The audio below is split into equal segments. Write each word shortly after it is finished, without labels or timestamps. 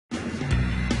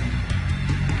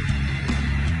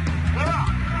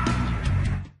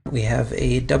We have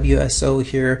a WSO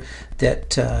here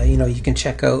that you can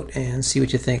check out and see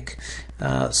what you think.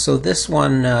 So this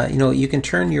one, you can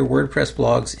turn your WordPress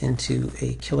blogs into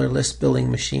a killer list building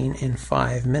machine in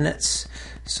 5 minutes.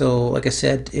 So like I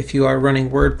said, if you are running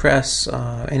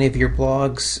WordPress, any of your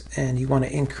blogs, and you want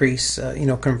to increase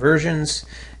conversions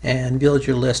and build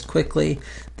your list quickly,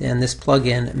 then this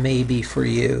plugin may be for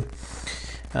you.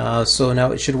 So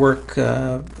now it should work.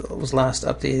 It was last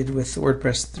updated with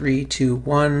WordPress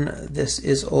 3.2.1. This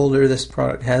is older. This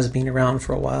product has been around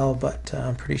for a while, but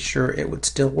I'm pretty sure it would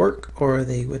still work, or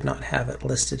they would not have it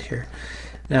listed here.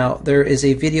 Now there is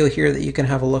a video here that you can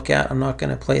have a look at. I'm not going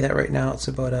to play that right now. It's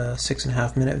about a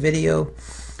 6.5 minute video.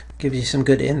 Gives you some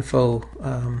good info,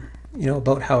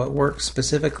 about how it works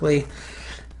specifically.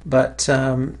 But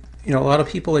a lot of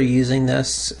people are using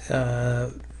this.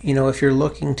 If you're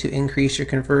looking to increase your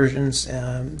conversions,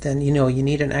 then you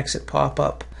need an exit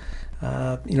pop-up,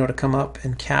 to come up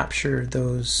and capture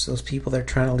those people that are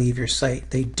trying to leave your site.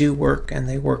 They do work, and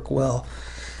they work well.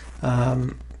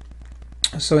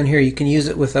 So in here you can use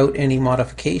it without any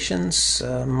modifications.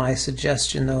 My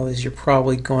suggestion though is you're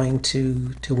probably going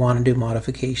to want to do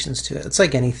modifications to it. It's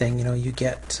like anything,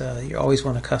 you always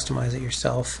want to customize it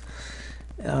yourself.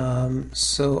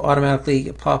 So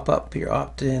automatically pop up your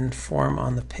opt-in form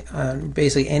on the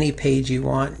basically any page you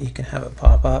want, you can have it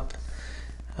pop up.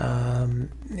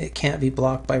 It can't be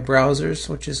blocked by browsers,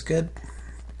 which is good.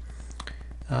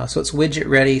 So it's widget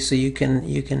ready, so you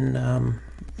can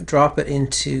drop it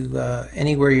into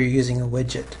anywhere you're using a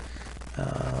widget,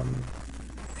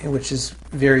 which is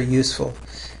very useful.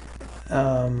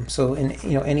 So in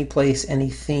any place, any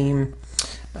theme.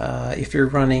 If you're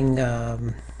running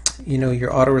your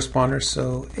autoresponders,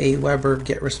 so Aweber,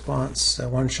 GetResponse,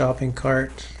 One Shopping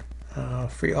Cart,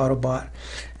 Free Autobot,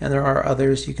 and there are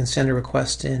others. You can send a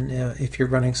request in if you're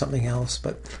running something else,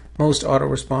 but most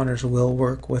autoresponders will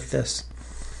work with this.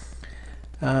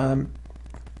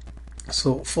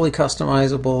 So fully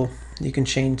customizable. You can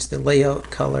change the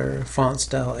layout, color, font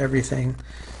style, everything.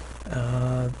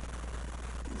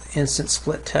 Instant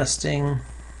split testing,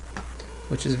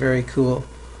 which is very cool.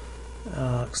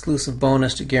 Exclusive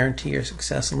bonus to guarantee your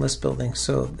success in list building.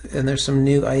 And there's some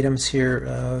new items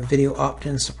here. Video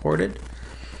opt-in supported.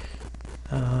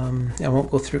 I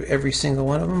won't go through every single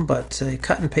one of them, but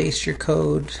cut and paste your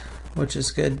code, which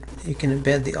is good. You can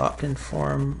embed the opt-in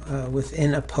form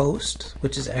within a post,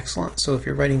 which is excellent. So if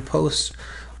you're writing posts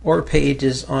or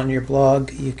pages on your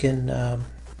blog, you can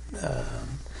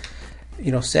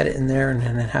set it in there and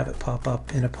then have it pop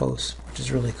up in a post, which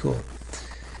is really cool.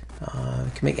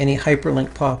 You can make any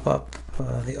hyperlink pop up,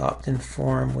 the opt-in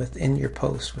form within your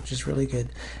post, which is really good.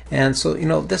 And so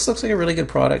this looks like a really good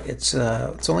product. It's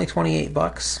only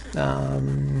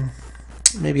 $28,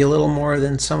 maybe a little more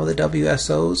than some of the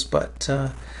WSOs, but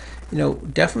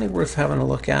definitely worth having a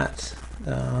look at.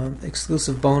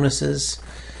 Exclusive bonuses,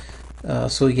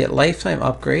 so you get lifetime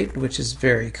upgrade, which is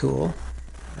very cool.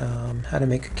 How to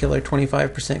make a killer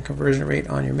 25% conversion rate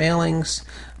on your mailings.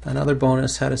 Another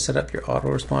bonus, how to set up your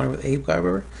autoresponder with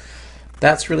Aweber.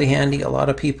 That's really handy. A lot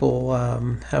of people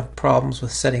have problems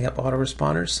with setting up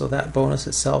autoresponders, so that bonus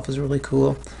itself is really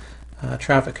cool.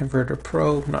 Traffic Converter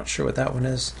Pro, not sure what that one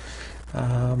is.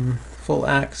 Full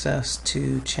access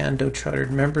to Chando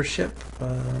Chartered membership.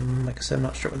 Like I said, I'm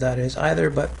not sure what that is either,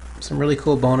 but some really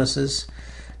cool bonuses.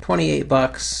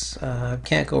 $28,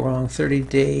 can't go wrong.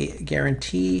 30-day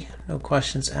guarantee, no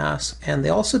questions asked, and they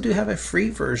also do have a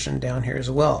free version down here as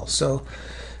well. So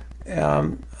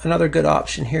another good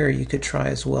option here you could try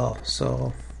as well.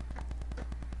 So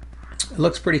it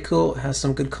looks pretty cool. It has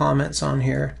some good comments on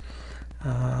here.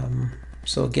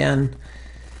 So again,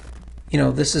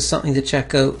 this is something to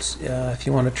check out if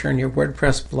you want to turn your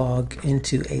WordPress blog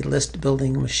into a list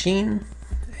building machine,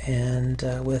 and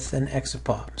with an exit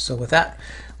pop. So with that,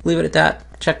 leave it at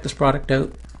that. Check this product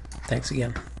out. Thanks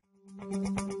again.